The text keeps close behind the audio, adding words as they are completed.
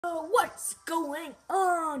What's going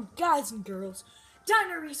on, guys and girls?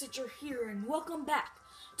 Dino Researcher here, and welcome back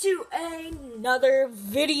to another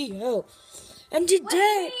video. And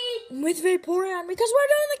today, with Vaporeon, because we're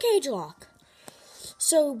doing the Cagelocke.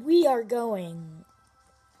 So we are going.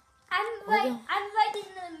 I'm right in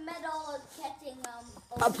the middle of catching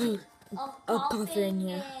a puffin,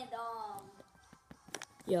 yeah. And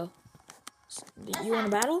Yo, you want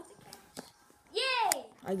to battle? Yay!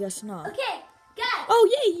 I guess not. Okay, guys. Oh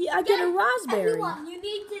yay! I get a raspberry. Everyone, you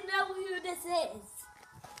need to know who this is.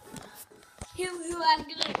 Who I'm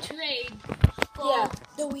gonna trade for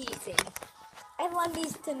the Weezy. Everyone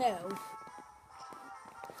needs to know.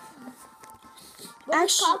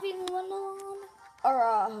 Was the coffee one on?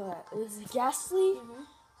 Or is it Ghastly? Mm-hmm.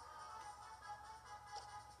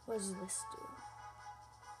 What does this do?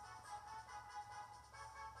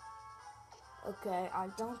 Okay, I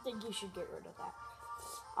don't think you should get rid of that.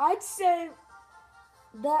 I'd say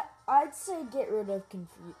get rid of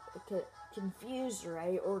Confused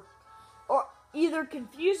Ray or either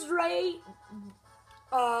Confused Ray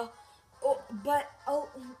or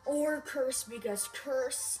Curse, because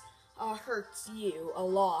Curse hurts you a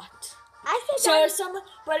lot. I think So if someone,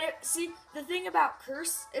 see, the thing about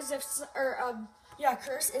Curse is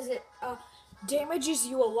Curse is it damages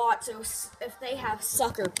you a lot. So if they have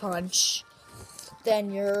Sucker Punch,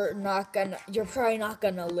 then you're probably not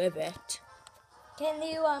gonna live it. Can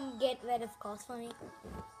you get rid of Cost Funny?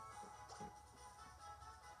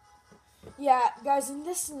 Yeah, guys, in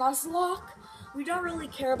this Nuzlocke, we don't really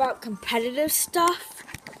care about competitive stuff.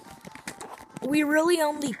 We really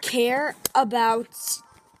only care about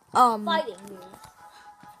Fighting moves.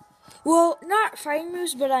 well, not fighting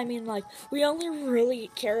moves, but I mean, like, we only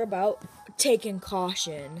really care about taking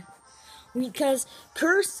caution. Because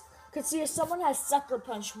Curse, see, if someone has Sucker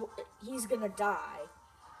Punch, he's gonna die.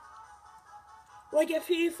 Like, if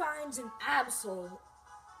he finds an Absol,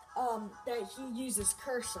 that he uses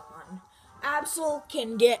Curse on, Absol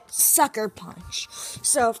can get Sucker Punch.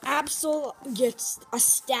 So if Absol gets a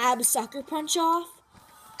stab Sucker Punch off,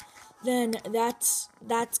 then that's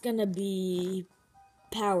gonna be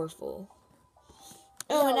powerful.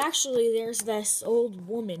 Oh, and actually, there's this old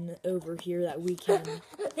woman over here that we can.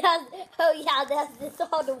 That's this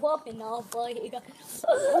old woman all for you.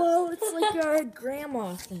 Well, it's like a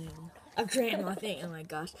grandma thing. A grandma thing. Oh my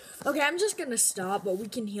gosh. Okay, I'm just gonna stop, but we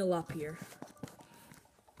can heal up here.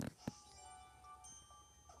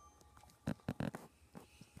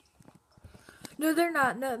 No, they're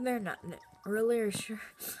not. No, they're not. No. Really? Are sure?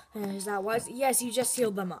 Is that wise? Yes, you just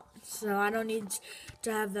healed them up. So I don't need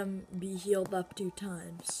to have them be healed up 2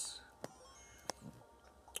 times.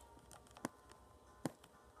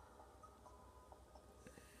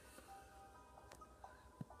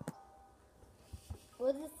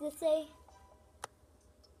 What does this say?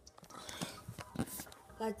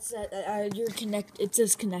 That's you're connect. It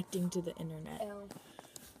says connecting to the internet. Oh.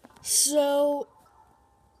 So,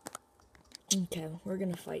 okay, we're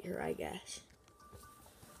gonna fight her, I guess.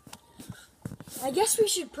 I guess we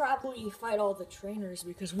should probably fight all the trainers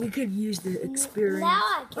because we could use the experience. Now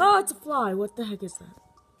I can. Oh, it's a fly. What the heck is that?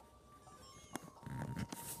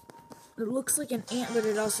 It looks like an ant, but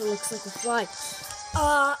it also looks like a fly.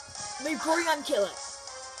 Vaporeon, kill it.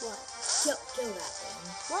 What? Kill that thing.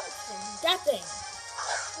 What thing? That thing.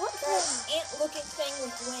 What That thing? ant-looking thing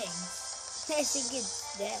with wings. I think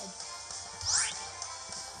it's dead.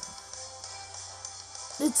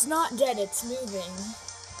 It's not dead. It's moving.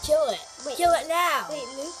 Kill it. Wait, Kill it now. Wait,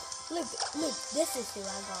 Luke, this is who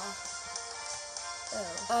I got.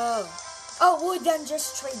 Oh, well, then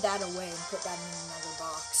just trade that away and put that in another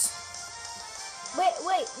box. Wait,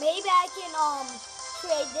 maybe I can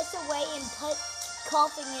trade this away and put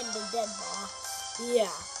coughing in the dead box.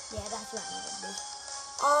 Yeah. Yeah, that's what I'm gonna do.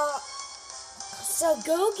 So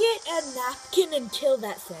go get a napkin and kill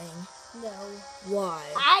that thing. No. Why?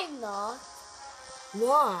 I'm not.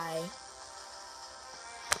 Why?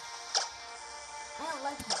 I don't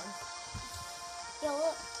like them. Yo,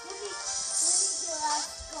 look. Let me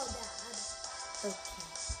just go down. Okay.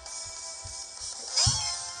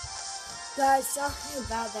 Guys, sorry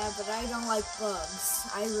about that, but I don't like bugs.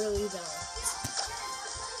 I really don't.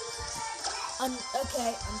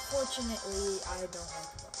 Okay, unfortunately, I don't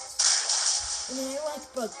like bugs. I mean, I like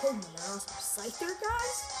bug Pokemon. They're awesome. Scyther,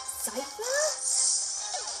 guys? Scyther?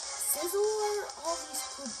 Sizzler? All these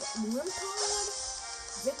cool Wimpod?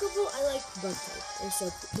 Vikavolt? I like bug type. They're so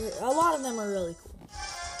cool. A lot of them are really cool.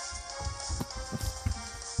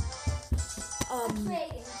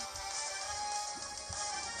 Trading.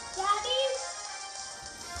 Daddy?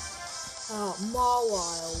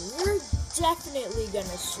 Mawile, we're definitely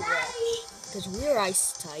gonna switch. Daddy? because we're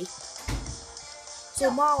ice type.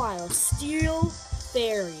 So Mawile, Steel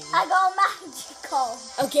Fairy. I got magical.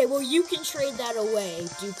 Okay, well you can trade that away,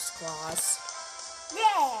 Duke's Claws.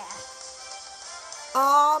 Yeah.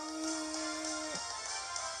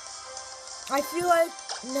 I feel like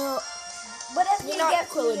no. What if You're you not give me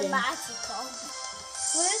including. a magical?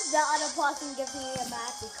 What if the other person gives me a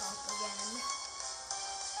magical again?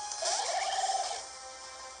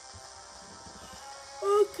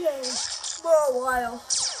 Okay, Mawile.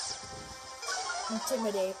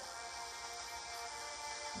 Intimidate.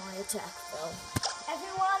 My attack fell.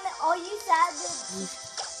 Everyone, all you said is...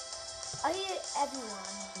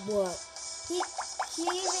 everyone. What? He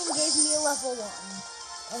even gave me a level 1.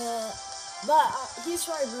 But he's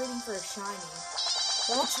probably breeding for a shiny.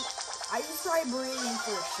 What? He's probably breeding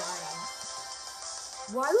for a shiny.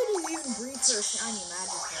 Why would he even breed for a shiny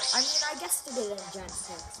Magikarp? I mean, I guess to get in Gen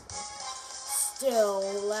 6. Still,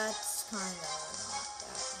 that's kind of not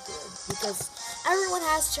that good. Because everyone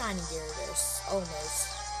has shiny Gyarados. Almost.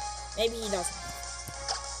 Maybe he doesn't.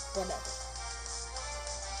 Whatever.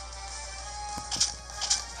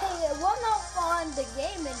 Hey, we're not on the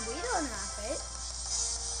game and we don't have it.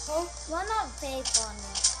 Huh? We're not safe on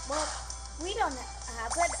it. Well, we don't have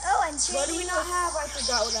it. Oh, and What do we not have? I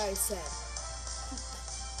forgot what I said.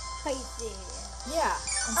 I see. Yeah.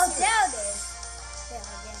 Oh, there it is. There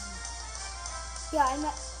again. Yeah, I'm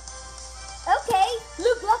not... Okay,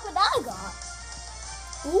 look what I got.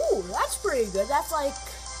 Ooh, that's pretty good. That's like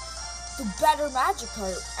the better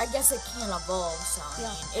Magikarp. I guess it can't evolve, so I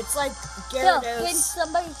mean, it's like Can Gyarados,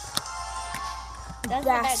 somebody... That's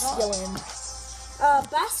what I got. Basculin.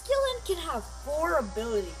 Basculin can have 4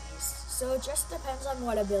 abilities, so it just depends on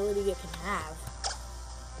what ability it can have.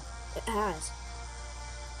 It has.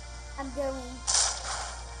 I'm going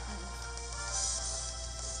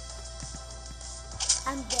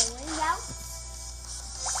out.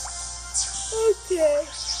 Okay.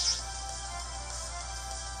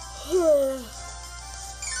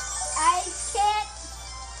 I can't.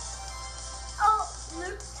 Oh,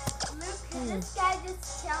 look, this guy just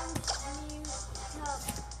challenged me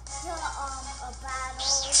to a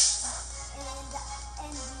battle,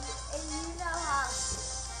 and you know how,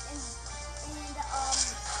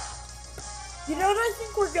 You know what I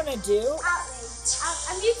think we're gonna do? outrage.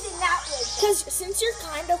 I'm using outrage. Because since you're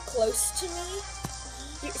kind of close to me,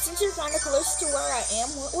 since you're kind of close to where I am,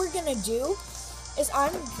 what we're gonna do is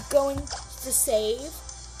I'm going to save,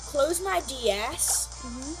 close my DS,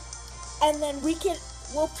 and then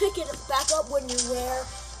we'll pick it back up when you're where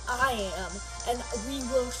I am, and we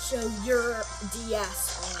will show your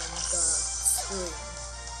DS on the screen.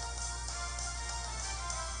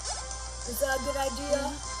 Is that a good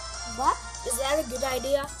idea? What? Is that a good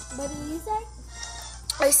idea? What did you say?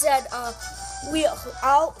 I said,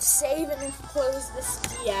 I'll save and close this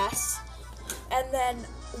DS, and then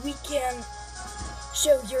we can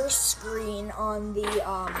show your screen on the,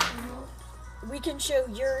 we can show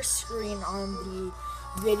your screen on the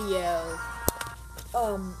video,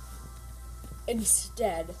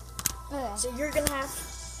 instead. Okay. So you're gonna have,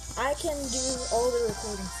 I can do all the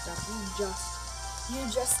recording stuff, you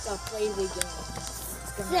just play the game.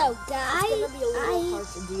 So, It's guys, gonna be a little hard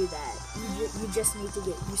to do that. You just need to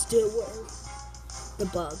get used to the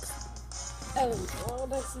bug. Oh, well,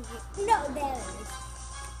 that's no, there it is.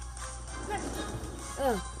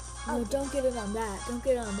 No, don't get it on that. Don't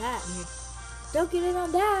get it on that. Don't get it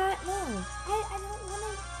on that. No. I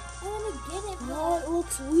wanna get it. No, it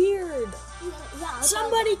looks weird. Yeah,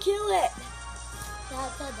 Somebody kill it. Okay.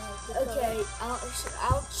 Okay.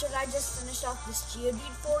 Should I just finish off this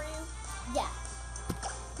Geodude for you? Yeah.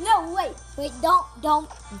 No, wait, don't.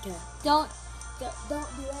 Okay. Don't do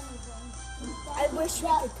anything. I wish we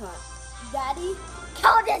could cut. Daddy,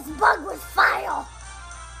 kill this bug with fire.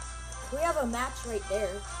 We have a match right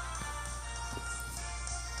there.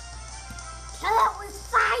 Kill it with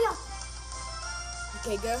fire.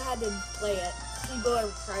 Okay, go ahead and play it. People are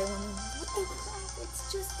probably wondering, what the crap? It's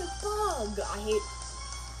just a bug. I hate.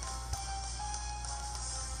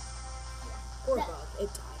 Poor bug. It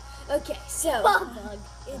died. Okay, so. Bug.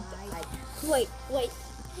 It died. Wait. Play it.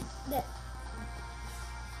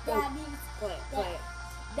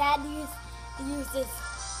 Daddy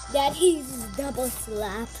uses double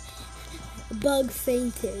slap. Bug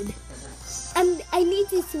fainted. I need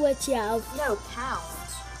to switch out. No, pound.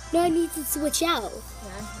 No, I need to switch out.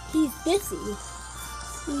 Yeah. He's busy.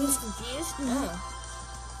 He's confused? No.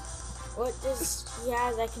 What does he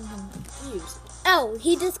have that can be confused? Oh,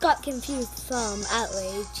 he just got confused from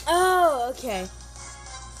outrage. Oh, okay.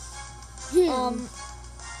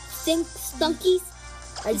 Stunkies?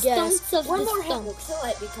 I guess. Stunks of One the more hit stunk. will kill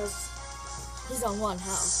it because He's on 1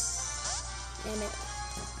 health. Damn it.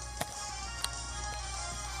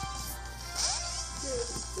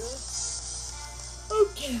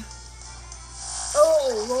 Okay.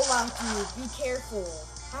 Oh, roll out, dude. Be careful.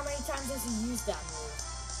 How many times has he used that move?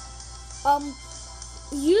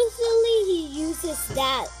 Usually he uses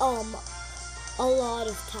that, a lot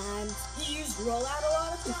of times. He used rollout a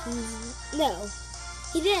lot of times? No.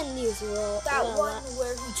 He didn't use roll. That one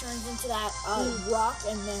where he turns into that rock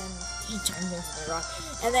and then he turns into the rock.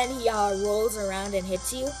 And then he rolls around and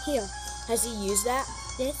hits you. Here. Has he used that?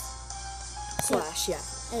 This? Slash, yeah.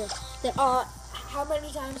 How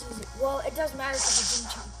many times is it? Well, it doesn't matter because it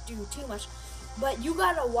didn't do too much. But you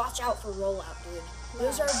gotta watch out for rollout, dude.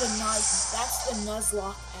 Those are the that's the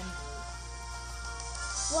Nuzlocke enemy.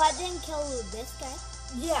 Well, I didn't kill this guy.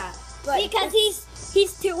 Yeah, but because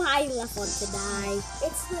he's too high level to die.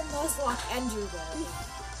 It's the Nuzlocke ender though.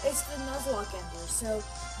 It's the Nuzlocke ender. So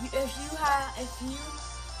if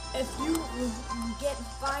you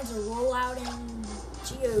finds a rollouting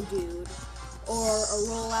Geodude or a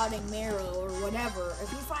rollouting Marrow or whatever, if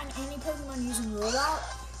you find any Pokemon using rollout,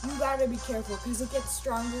 you gotta be careful because it gets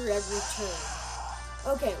stronger every turn.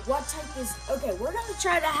 Okay, what type is... Okay, we're gonna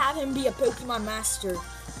try to have him be a Pokemon Master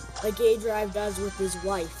like A-Drive does with his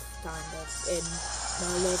wife, kind of, in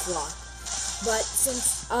Nuzlocke. But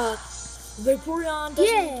since, Vaporeon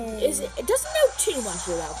doesn't know too much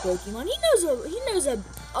about Pokemon. He knows a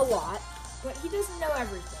lot, but he doesn't know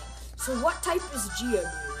everything. So what type is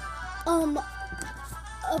Geodude? A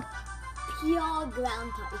pure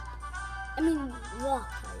ground type. I mean, rock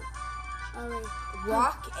type.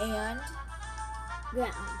 Rock and...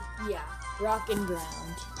 ground. Yeah, rock and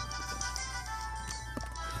ground.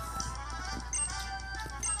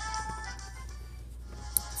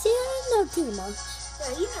 See, I don't know too much.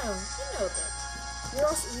 Yeah, you know a bit.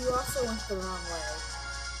 You also went the wrong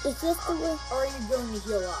way. Is this the way? Or are you going to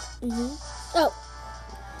heal up? Oh.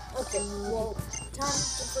 Okay, well, time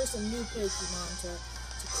for some new Pokemon to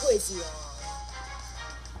quiz you on.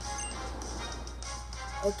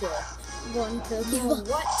 Okay. One Pokemon. Now,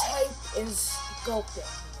 what type is Gulpin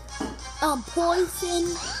here? Poison.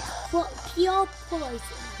 Pure poison.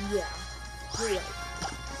 Yeah. Great.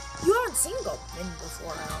 You haven't seen Gulpin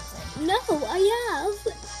before, I don't think. No, I have.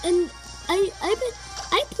 And I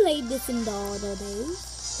played this in the older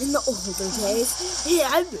days. In the older days?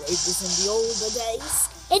 Yeah, I played this in the older days.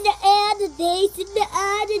 In the older days, in the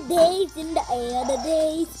older days, in the older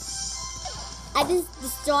days. I just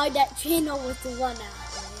destroyed that channel with 1 hour.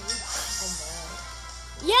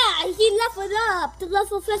 Yeah, he leveled up to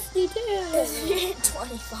level 52.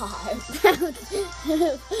 25.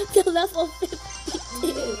 To level 52.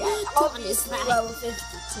 Yeah, obviously level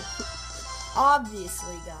 52.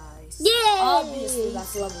 Obviously, guys. Yeah. Obviously,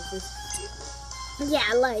 that's level 52.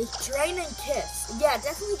 Yeah, like. Drain and Kiss. Yeah,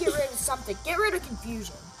 definitely get rid of something. Get rid of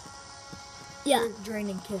Confusion. Yeah. Drain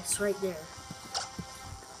and Kiss right there.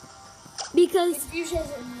 Because Confusion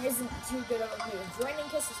isn't too good of a move. Drain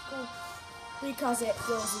and Kiss is cool because it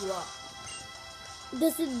fills you up.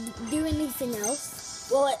 does it do anything else?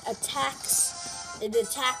 Well, it attacks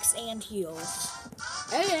and heals.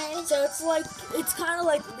 Okay. So it's kind of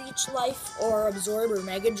like Leech Life or Absorb or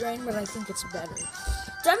Mega Drain, but I think it's better.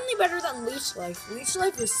 Definitely better than Leech Life. Leech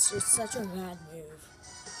Life is just such a bad move.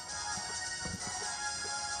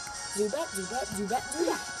 Zubat, Zubat, Zubat,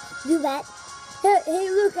 Zubat. Zubat. Hey,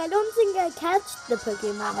 look, I don't think I catched the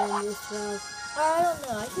Pokemon in this round. I don't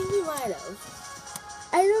know. I think you might have.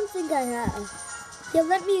 I don't think I have. Yeah,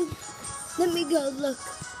 let me go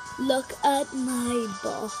look at my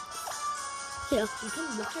box. Here. You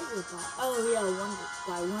can look at your box. Oh yeah,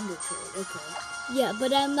 Wonder Trade. Okay. Yeah,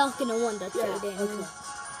 but I'm not gonna Wonder Trade Yeah. anymore. Okay.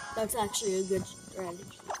 That's actually a good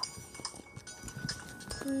strategy.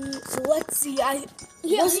 So let's see.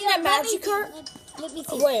 Wasn't that Magikarp? Let me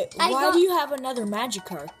see. Wait, why do you have another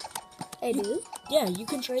Magikarp? I do? Yeah, you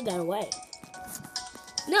can trade that away.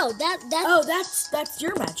 No, that's... Oh, that's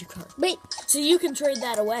your Magikarp. Wait. So you can trade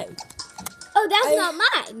that away. Oh, that's not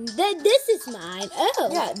mine. This is mine. Oh.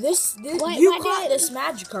 Yeah, this you caught this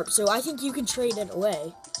Magikarp, so I think you can trade it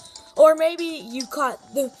away. Or maybe you caught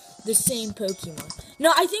the same Pokemon.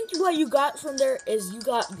 No, I think what you got from there is you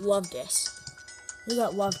got Luvdisc. You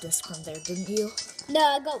got Luvdisc from there, didn't you? No,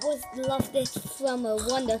 I got Luvdisc from a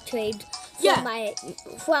Wonder Trade.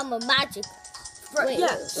 From a Magic. Right,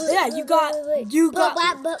 you got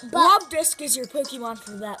Luvdisc is your Pokemon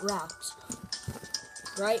for that route,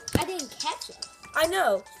 right? I didn't catch it. I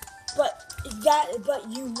know, but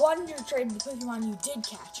you won your trade with the Pokemon you did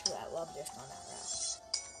catch for that Luvdisc on that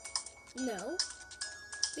route. No,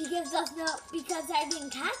 because I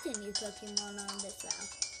didn't catch any Pokemon on this route.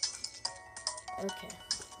 Okay.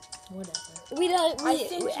 Whatever. We don't. I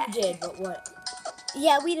think you did, but what?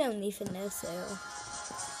 Yeah, we don't even know. So,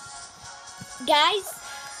 guys,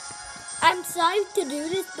 I'm sorry to do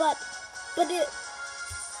this, but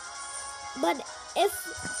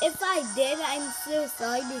if I did, I'm so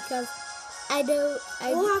sorry because I don't.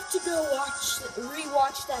 We'll have to go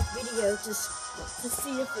rewatch that video to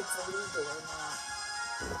see if it's illegal or not.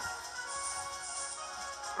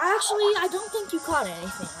 Actually, I don't think you caught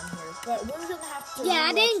anything on here, but we're gonna have to. Yeah,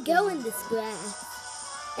 I didn't go in this grass.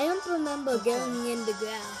 I don't remember going in the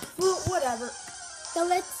grass. Well, whatever. So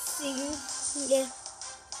let's see. Yeah.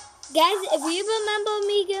 Guys, if you remember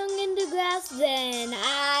me going in the grass, then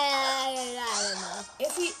I don't know.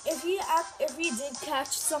 If he did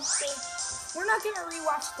catch something, we're not gonna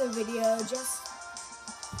rewatch the video. Just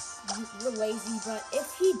we're lazy. But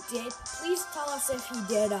if he did, please tell us if he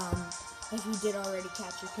did already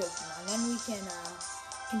catch a Pokemon. Then we can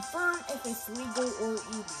confirm if it's legal or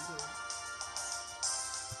illegal.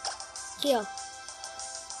 Yeah.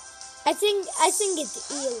 I think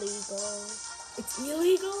it's illegal. It's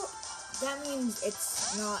illegal? That means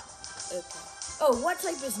it's not okay. Oh, what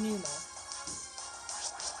type is Numo?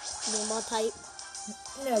 Normal type.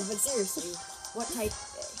 No, but seriously, what type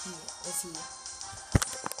is he?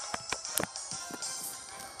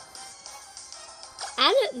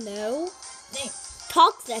 I don't know. Name.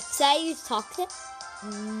 Toxic. Should I use toxic?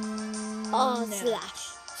 No. Slash.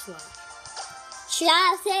 Slash.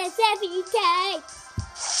 Slash SFK.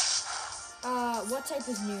 What type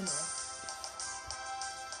is Numo?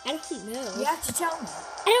 I don't know. You have to tell me.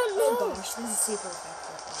 I don't know. Oh gosh, this is super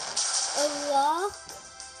effective. A rock.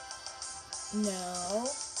 No.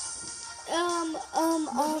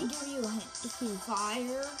 Let me give you a hint.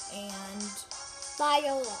 Fire and...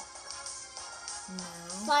 Fire rock. No.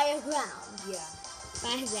 Fire ground. Yeah.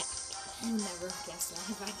 Fire ground. You never guess that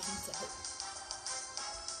if I didn't say it.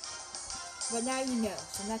 But now you know.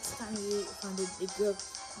 So next time you find it, go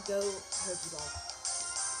Pokeball.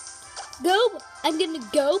 Go! I'm gonna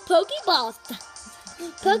go Pokeball.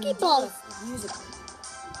 Pokeball. Musical.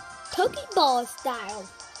 Pokeball style.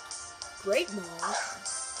 Great ball.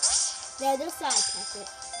 The other side, catch it.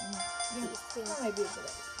 Yeah, that might be a good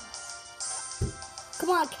idea. Come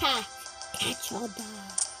on, catch. Catch or die.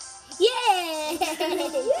 Yay! Yay!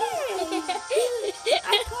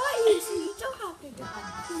 I caught you, so you don't have to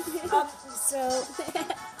die. So,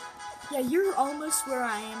 yeah, you're almost where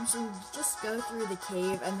I am, so just go through the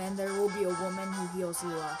cave, and then there will be a woman who heals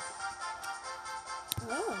you up.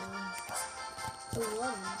 Oh. A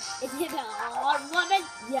woman. Is it an old woman?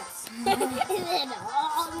 Yes. Is it an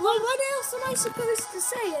old Well, what else am I supposed to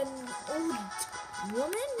say? An old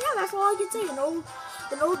woman? Yeah, that's all I can say.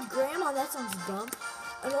 An old grandma, that sounds dumb.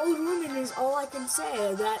 An old woman is all I can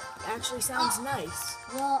say. That actually sounds nice.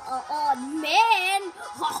 Well, an old man.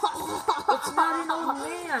 It's not an old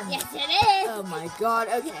man. Yes, it is. Oh my god.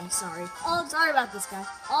 Okay, sorry. Sorry about this guy.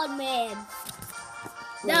 Old man.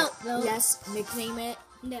 Wait, No. Yes, nickname it.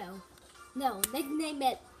 No, nickname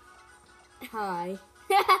it. Hi.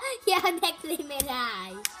 Yeah, nickname it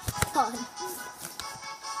Hi.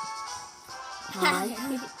 Hi.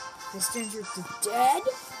 The stranger is dead?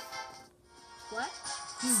 What?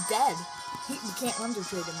 He's dead. You can't Wonder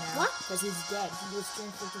Trade him now. What? Because he's dead. He was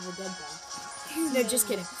transferred to the dead guy. No, just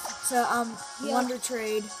kidding. So, Yeah. Wonder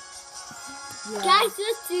Trade. Yeah. Guys,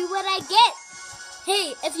 let's see what I get.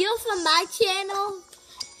 Hey, if you're from my channel,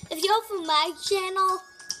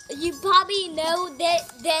 you probably know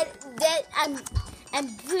that I'm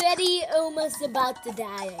pretty almost about to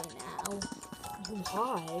die right now.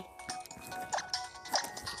 Hi.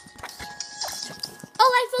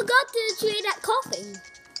 Oh, I forgot to trade that coughing.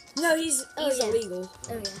 No, he's yeah. illegal.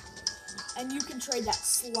 Oh yeah. And you can trade that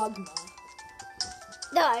Slugma.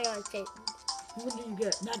 No, I don't trade. What do you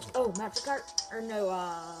get? Magikarp? Or no,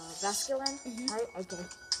 Vasculine? Right? Okay.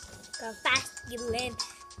 Vasculine.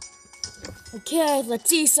 Okay, let's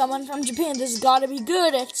see. Someone from Japan. This has got to be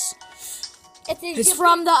good. It's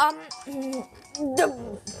from the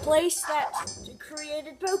place that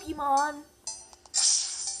created Pokemon.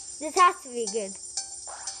 This has to be good.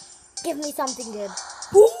 Give me something good.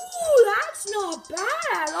 Ooh, that's not bad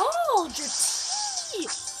at all, Jati.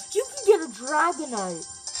 You can get a Dragonite.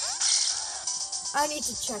 I need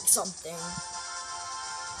to check something.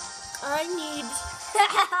 I need...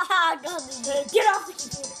 Get off the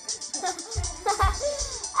computer.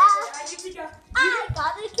 I need to go. I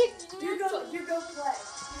got the computer. You go play.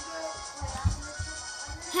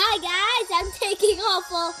 Hi guys, I'm taking off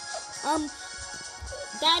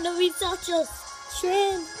Dino Researcher's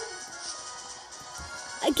trend.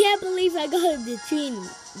 I can't believe I got the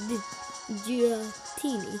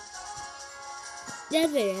Dratini.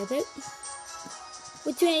 That's it.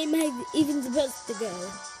 Which way am I even supposed to go?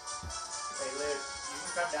 Hey, Liv, you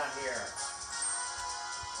can come down here.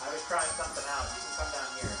 I was trying something out. You can come down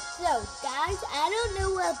here. So, guys, I don't know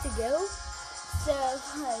where to go. So,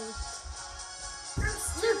 like... There's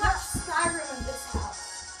too much Skyrim in this house.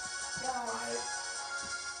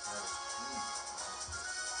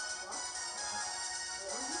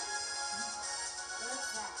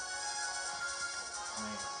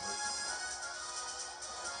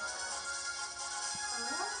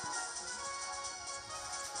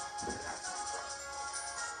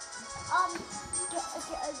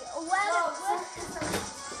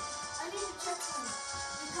 I need to check something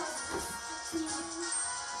because this team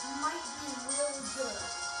might be really good.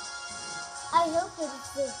 I hope it is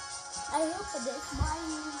this. I hope it is. Why are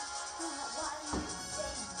you saying that?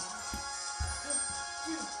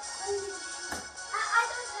 Dude, I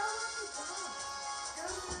don't know what to do. Go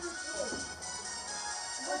to the cave.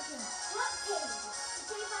 What cave? The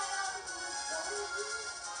cave I always was going to?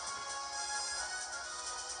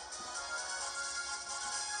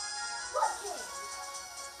 What cave?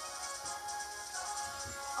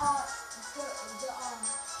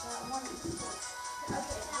 That one.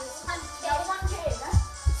 Okay, that one cave.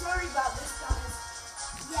 Sorry about this, guys.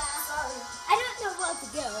 Yeah. Sorry. I don't know where to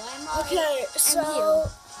go. I'm already, Okay, so here.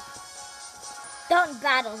 Don't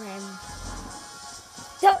battle him.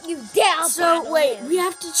 Don't you dare battle wait, him. we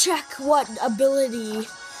have to check what ability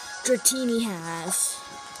Dratini has.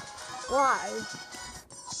 Why?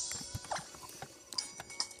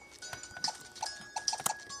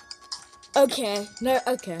 Okay, no,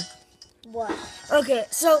 okay. What? Okay,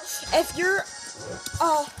 so if your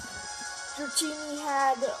Dratini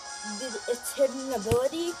had its hidden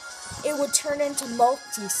ability, it would turn into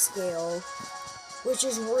multi-scale, which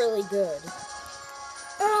is really good.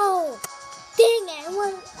 Oh, dang it! I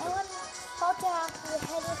want to have the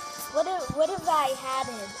head. What if I had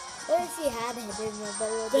it? What if he had hidden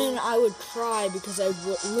ability? Then I would cry because I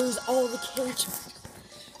would lose all the cages.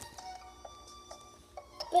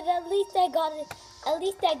 But at least I got it. At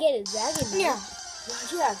least I get a Dragonite. Yeah,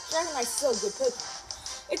 Dragonite's still a good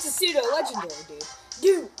Pokemon. It's a pseudo-legendary, dude.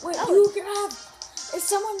 Dude, wait, Oh. you can have... If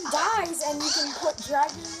someone dies and you can put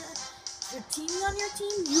Dratini on your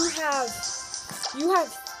team, you have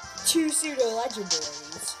 2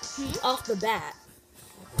 pseudo-legendaries off the bat.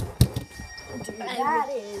 Dude, that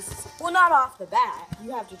is... Well, not off the bat.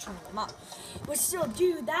 You have to train them up. But still,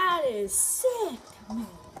 dude, that is sick, man.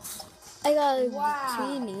 I got a Wow.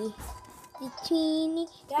 Dratini. Dratini.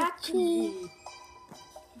 That could be...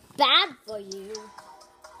 Bad for you.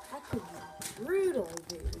 That could be brutal,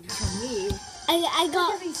 dude, for me. I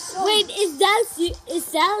got. could be so- Wait, is that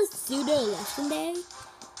pseudo legendary?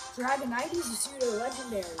 Dragonite is a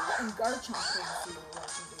pseudo-legendary, and Garchomp is a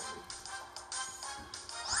pseudo-legendary.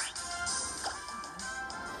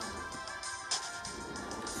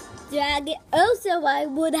 Dragon. Also,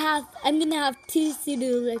 I'm gonna have 2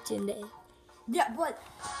 pseudo legendary. Yeah, but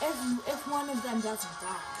if one of them doesn't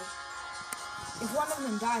die, if one of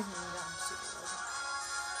them dies, then you don't have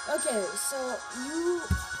pseudo-legendary. Okay, so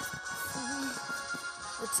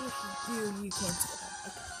let's see if you cancel them.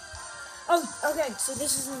 Okay. Oh, okay, so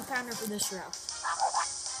this is an encounter for this route.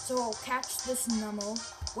 So I'll catch this Numel.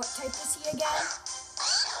 What type is he again?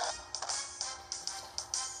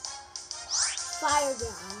 Fire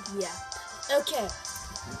ground. Yeah. Okay.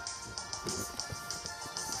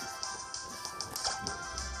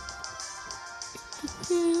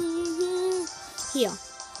 Here.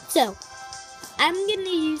 So, I'm gonna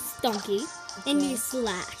use Donkey and use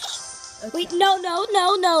Slash. Okay. Wait, no,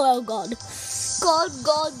 oh god.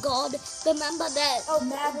 God. Remember that. Oh,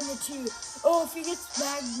 magnitude. Oh, if he gets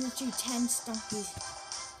magnitude 10 stunkies.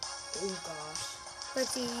 Oh gosh.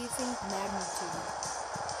 What's he using? Magnitude.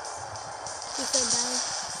 He said that.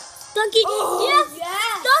 Donkey! Oh, yes!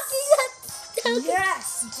 Donkey! Yes,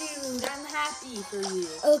 dude, I'm happy for you.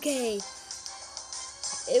 Okay.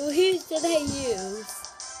 Who should I use?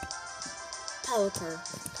 Pelipper.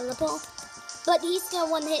 Pelipper? But he's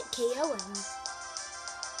gonna one-hit KO him.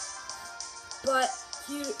 But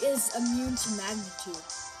he is immune to magnitude.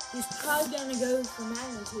 He's probably gonna go for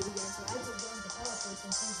magnitude again, so I would go to Pelipper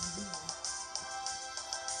since he's immune.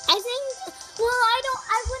 I think,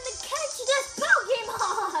 I want to catch this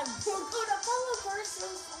Pokemon! Well, go to Pelipper so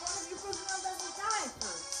one of your Pokemon doesn't die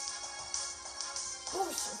first. Oh,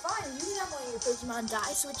 sure, fine, you can have one of your Pokemon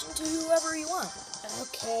die, switch into whoever you want.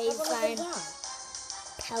 Okay, Have one of them fine. die.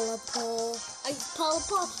 Pelipper.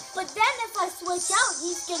 Pelipper. But then if I switch out,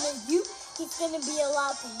 he's gonna be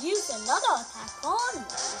allowed to use another attack on me.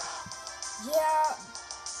 Yeah.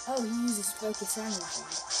 Oh, he uses focus energy.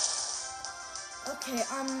 Okay,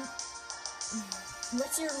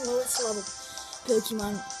 what's your lowest level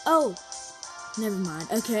Pokemon? Oh, never mind.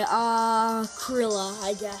 Okay, Krilla,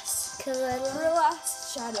 I guess. Krilla,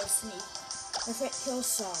 Shadow Sneak. If it kills,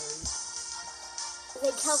 sorry. If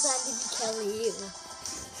it kills, I'm gonna kill you.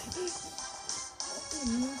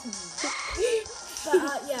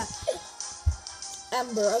 But, yeah.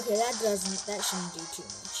 Ember, okay, that shouldn't do too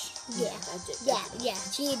much. Yeah, that did. yeah,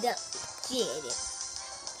 she ate it.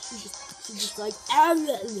 She's just like, this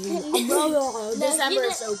Ember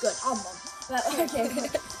is so good. But, okay.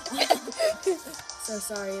 So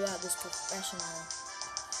sorry about this professional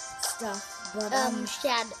stuff. But,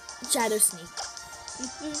 Shadow Sneak.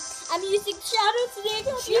 I'm using Shadow Sneak.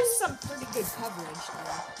 She has some pretty good coverage,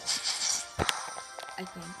 though. I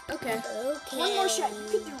think. Okay. One more shot. You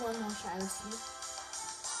could do one more Shadow Sneak.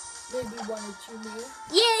 Maybe one or two more.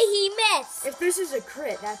 Yeah, he missed. If this is a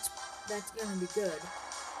crit, that's gonna be good.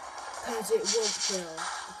 Because it will kill a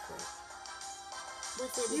crit.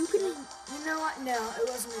 Was it You know what? No, it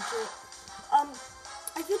wasn't a crit.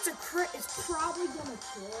 If it's a crit, it's probably gonna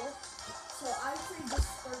kill. So I say just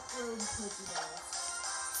start throwing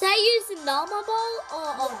Pokeballs. Should I use the normal ball or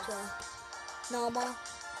ultra? Normal.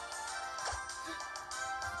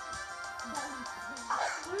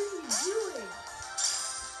 What are you doing?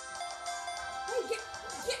 Hey,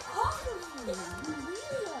 get off of me!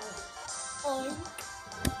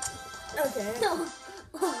 Okay. No.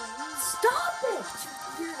 Stop it!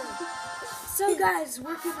 So guys,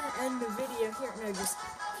 we're gonna end the video here. No, just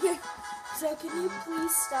so can you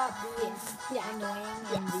please stop being annoying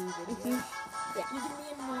in the video? Yeah. You can be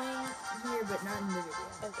annoying here, but not in the video.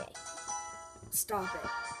 Okay. Stop it.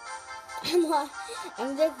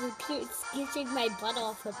 I'm just scooching my butt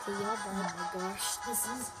off of the Oh other. my gosh, this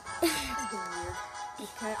is weird.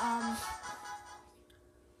 Okay,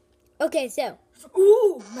 Okay, so.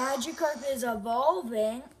 Ooh, Magikarp is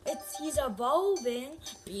evolving. He's evolving.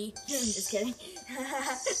 B. Just kidding.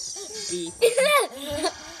 B.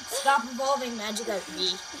 Stop evolving, Magikarp.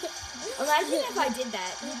 B. Imagine if I did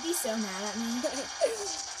that. You'd be so mad at me.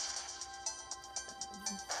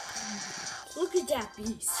 Look at that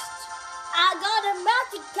beast. I got a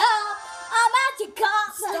Magikarp! A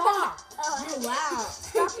Magikarp! Stop. You're loud.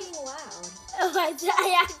 Stop being loud. Oh, I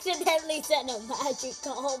accidentally said a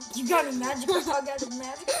Magikarp. You got a Magikarp. I got a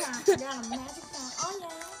Magikarp. I got a Magikarp. Oh, yeah.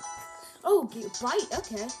 Oh, bite.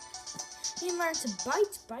 Okay. You learn to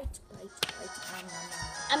bite.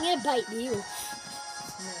 I'm gonna bite you. No,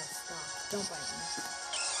 stop. Don't bite me.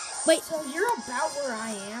 Wait. So you're about where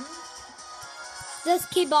I am? Just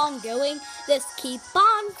keep on going. Just keep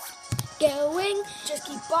on going. Just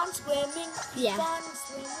keep on swimming. Yeah. Keep on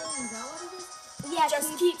swimming. Is that what it is? Yeah.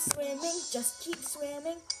 Just keep swimming. Just keep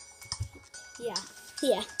swimming. Yeah.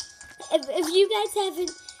 If you guys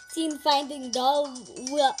haven't seen Finding Dory,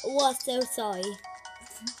 we're so sorry.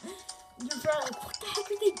 You're probably like, what the heck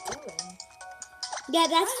are they doing? Yeah,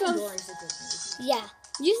 that's Finding from. Dory is a good movie. Yeah,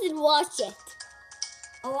 you should watch it.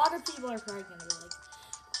 A lot of people are probably gonna be like,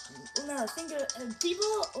 no, think of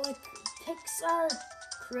people like Pixar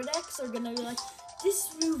critics are gonna be like,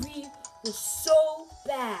 this movie was so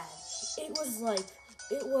bad. It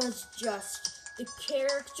was just, the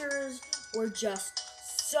characters were just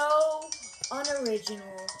so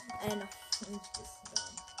unoriginal and it's just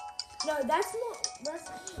dumb. No, that's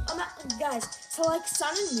not, guys, so like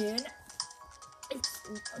Sun and Moon,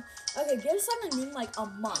 okay, give Sun and Moon like a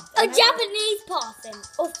month. A Japanese person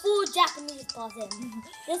or full Japanese person.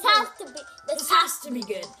 This has to be. This has to be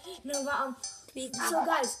good. No, but so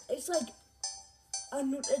guys, it's like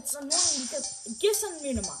it's annoying because give Sun and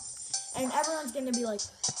Moon a month, and everyone's gonna be like,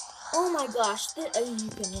 oh my gosh, you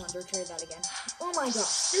can wonder try that again. Oh my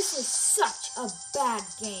gosh, this was such a bad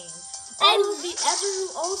game. All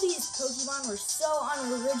these Pokemon were so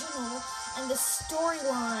unoriginal, and the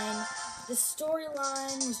storyline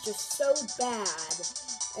was just so bad,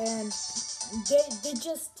 and they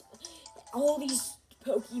just, all these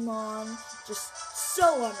Pokemon just so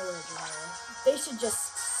unoriginal. They should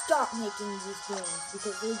just stop making these games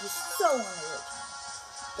because they're just so unoriginal.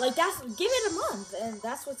 Like give it a month, and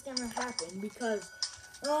that's what's gonna happen because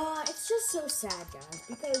it's just so sad, guys.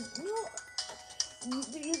 Because you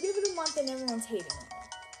give it a month and everyone's hating on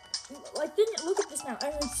it. Like, look at this now.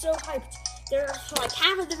 Everyone's so hyped. There's like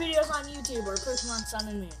half of the videos on YouTube are Pokemon Sun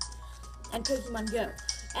and Moon and Pokemon Go.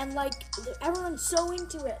 And like, everyone's so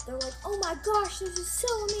into it. They're like, oh my gosh, this is so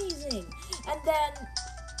amazing. And then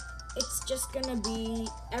it's just gonna be,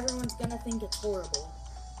 everyone's gonna think it's horrible.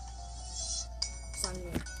 Sun and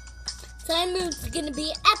Moon. Sun and Moon's gonna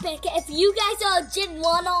be epic. If you guys are Gen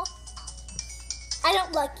 1-er, I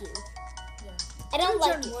don't like you. Yeah. I don't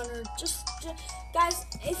like you. Just Guys,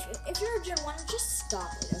 if you're a Gen 1, just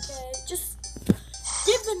stop it, okay? Just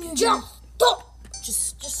give the new Gen...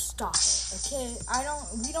 Just stop it, okay?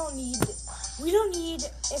 We don't need,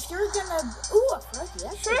 if you're gonna, ooh, a Froakie,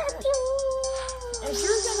 that's so good. If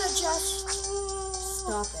you're gonna just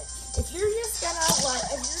stop it. If you're just gonna,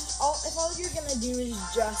 if all you're gonna do is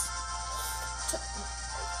just,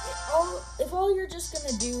 if all you're just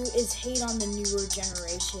gonna do is hate on the newer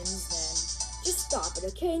generations, then just stop it,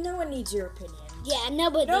 okay? No one needs your opinion. Yeah,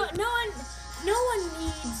 nobody. No one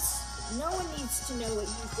needs to know what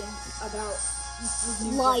you think about the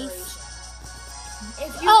new Life. generation.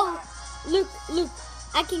 If you Luke,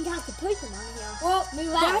 I can catch a Pokemon here. well, New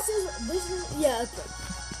route. this is yeah, okay.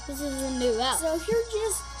 This is a new route. So if you're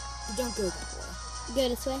just don't go that way. Go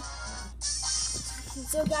this way.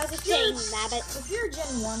 So guys, if Dang rabbit. you're a Gen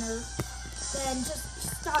 1er, then just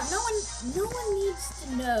stop. No one needs to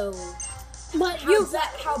know But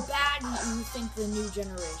how bad you think the new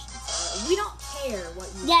generations are. We don't care what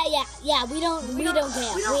you Yeah. We don't care. We don't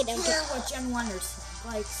care what Gen 1ers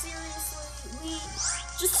think. Like seriously,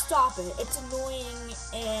 just stop it. It's annoying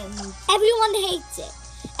and Everyone hates it.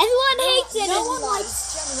 Everyone hates it. No in one life.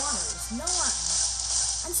 likes Gen 1ers. No one.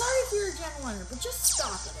 I'm sorry if you're a Gen 1er, but just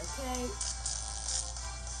stop it, okay?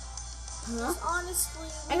 Huh? Honestly,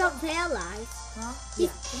 I don't realize. Huh?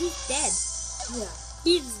 He's dead. Yeah.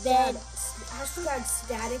 He's dead. Hashtag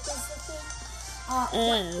static is the thing.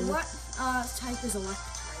 What type is electric?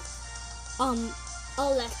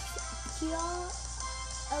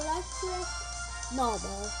 Electric,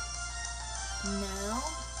 normal. No,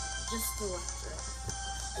 just electric.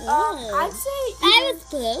 Oh. I'd say I was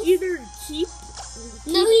close. either keep.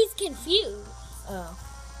 No, he's confused. Oh,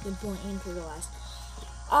 good point. And for the last.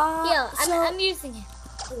 Yeah, so, I'm using it.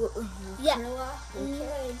 Yeah.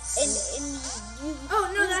 Okay. And you. Oh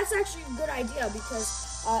no, that's actually a good idea because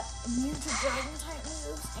new to dragon type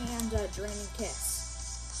moves and draining kiss.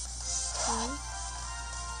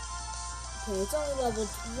 Okay, it's only level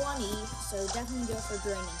 20, so definitely go for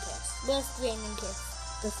draining kiss. What's draining kiss?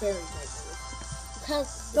 The fairy type move. Because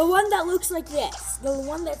The one that looks like this. The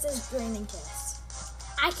one that says draining kiss.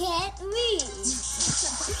 I can't read.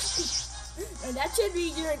 And that should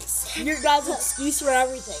be your guys' excuse for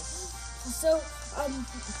everything. So,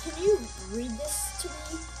 can you read this to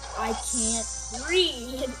me? I can't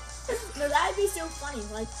read. No, that'd be so funny.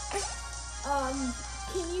 Like,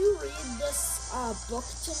 can you read this book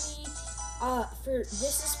to me?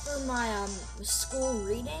 This is for my school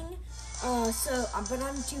reading. But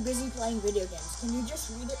I'm too busy playing video games. Can you just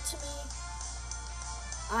read it to me?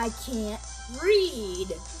 I can't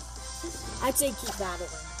read. I'd say keep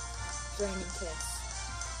battling. Draining kiss.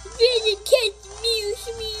 Draining kiss,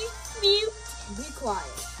 mute. Be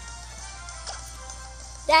quiet.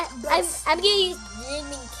 I'm gonna use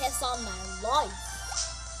draining kiss on my life.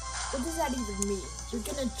 What does that even mean? You're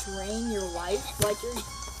gonna drain your life like you're.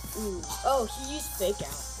 Ooh. Oh, he used fake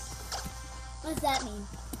out. What does that mean?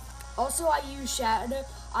 Also, I use shadow.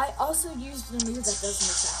 I also use the move that doesn't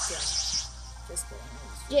affect him. Just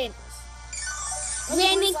kidding.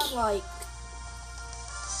 Draining.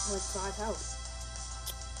 Like 5 health.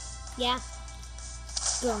 Yeah.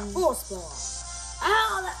 Full spawn.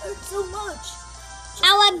 Ow, that hurts so much.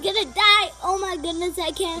 Ow, I'm gonna die. Oh my goodness,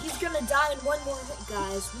 I can't. He's gonna die in one more hit,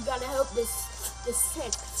 guys. We gotta help this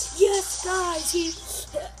hit. Yes, guys.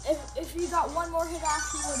 If he got one more hit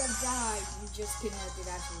after he would have died. You just couldn't have did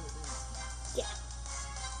absolutely nothing. Yeah.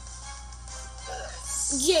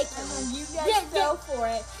 Jake. You guys fell for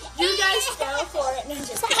it. You guys fell for it. No,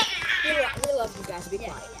 just kidding. We love you guys. Be quiet.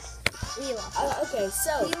 Yeah. We love you. Okay,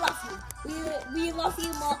 so We love you. We love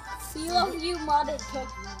you, We love you, modded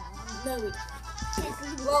Pokemon. no,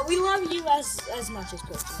 well, we love you as much as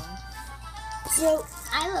Pokemon. So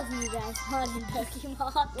I love you guys, modded Pokemon.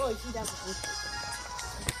 well, he doesn't like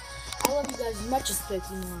Pokemon. I love you guys as much as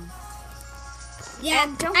Pokemon. Yeah,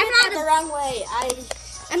 And don't get that the wrong way. I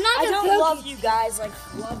don't love you guys like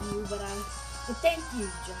love you, but thank you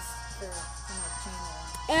just for my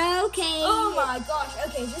channel. Okay. Oh my gosh.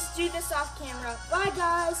 Okay, just do this off camera. Bye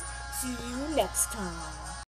guys. See you next time.